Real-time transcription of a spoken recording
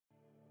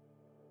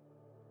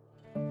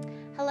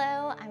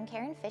I'm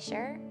Karen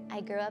Fischer.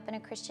 I grew up in a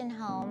Christian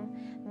home.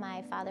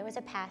 My father was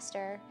a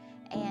pastor,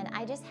 and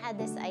I just had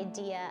this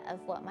idea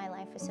of what my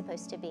life was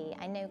supposed to be.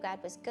 I knew God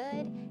was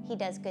good. He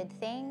does good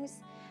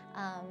things.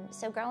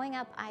 So growing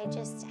up, I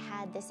just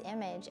had this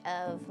image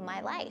of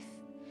my life.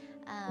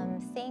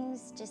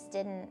 Things just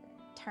didn't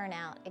turn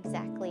out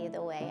exactly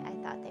the way I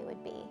thought they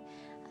would be.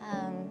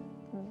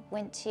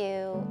 Went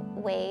to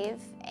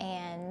WAVE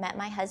and met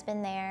my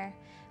husband there.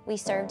 We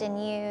served in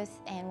youth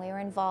and we were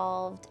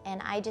involved,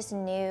 and I just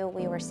knew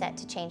we were set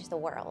to change the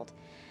world.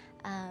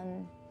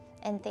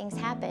 And things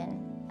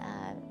happen.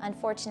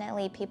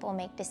 Unfortunately, people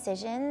make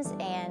decisions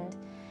and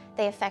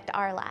they affect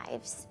our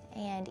lives.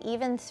 And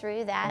even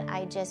through that,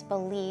 I just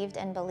believed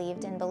and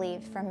believed and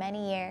believed for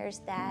many years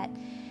that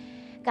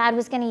God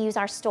was going to use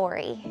our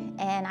story,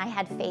 and I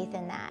had faith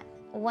in that.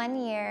 One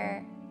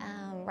year,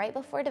 right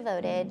before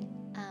Devoted,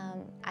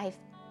 I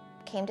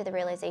came to the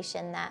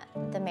realization that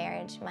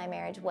my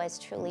marriage was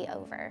truly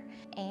over,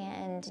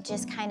 and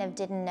just kind of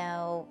didn't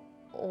know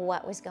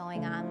what was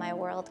going on. My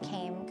world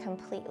came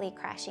completely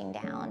crashing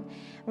down.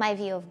 My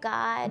view of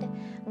God,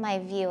 my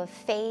view of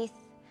faith,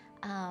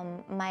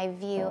 my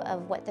view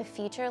of what the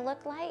future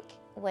looked like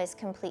was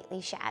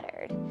completely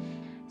shattered.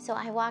 So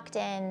I walked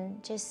in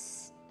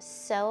just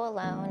so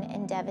alone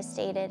and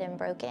devastated and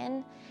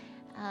broken.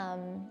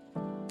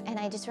 And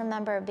I just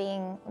remember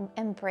being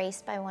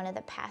embraced by one of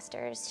the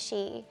pastors.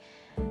 She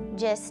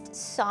just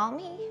saw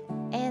me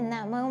in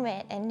that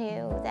moment and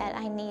knew that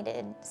I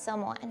needed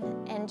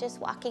someone. And just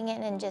walking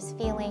in and just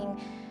feeling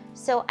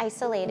so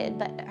isolated,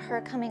 but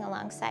her coming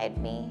alongside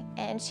me.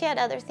 And she had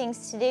other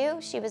things to do.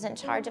 She was in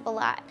charge of a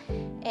lot.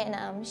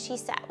 And she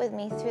sat with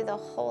me through the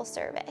whole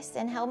service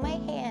and held my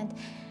hand.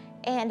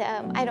 And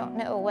I don't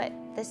know what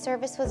the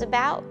service was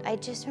about. I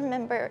just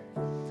remember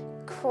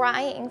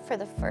crying for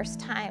the first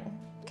time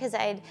because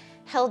I'd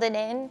held it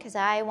in because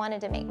I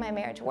wanted to make my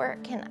marriage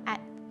work, and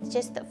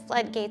just the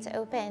floodgates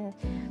opened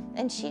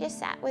and she just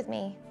sat with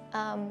me.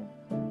 And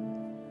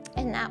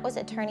that was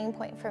a turning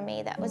point for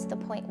me. That was the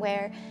point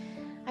where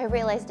I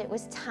realized it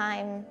was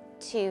time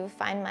to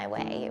find my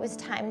way. It was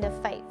time to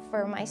fight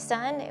for my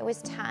son. It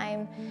was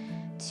time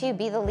to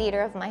be the leader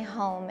of my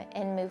home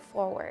and move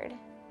forward.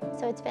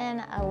 So it's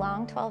been a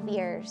long 12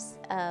 years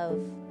of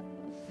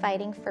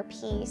fighting for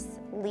peace,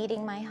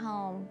 leading my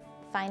home,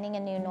 finding a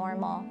new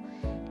normal.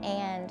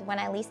 And when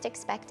I least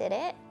expected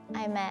it,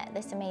 I met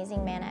this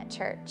amazing man at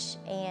church,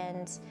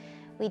 and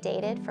we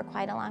dated for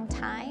quite a long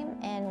time,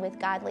 and with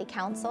godly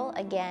counsel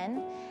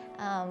again,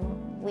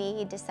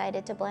 we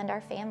decided to blend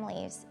our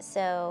families.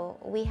 So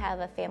we have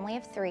a family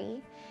of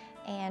 3,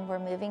 and we're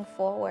moving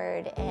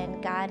forward,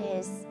 and God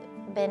has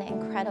been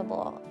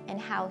incredible in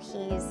how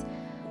He's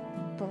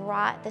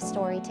brought the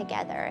story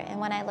together. And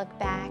when I look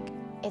back,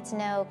 it's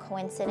no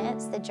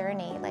coincidence, the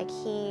journey. Like,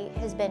 He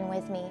has been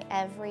with me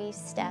every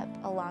step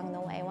along the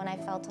way. When I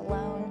felt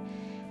alone,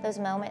 those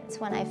moments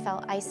when I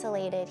felt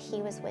isolated,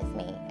 He was with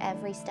me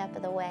every step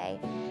of the way.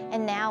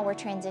 And now we're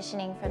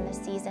transitioning from the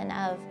season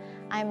of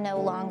I'm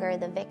no longer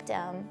the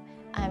victim,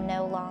 I'm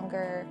no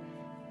longer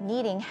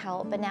needing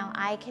help, but now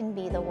I can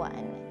be the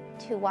one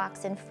who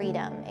walks in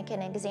freedom and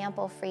can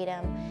example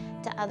freedom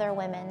to other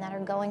women that are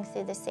going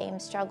through the same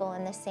struggle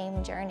and the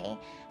same journey.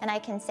 And I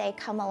can say,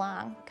 come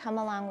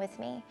along with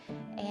me.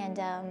 And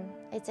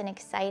it's an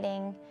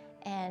exciting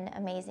and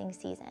amazing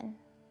season.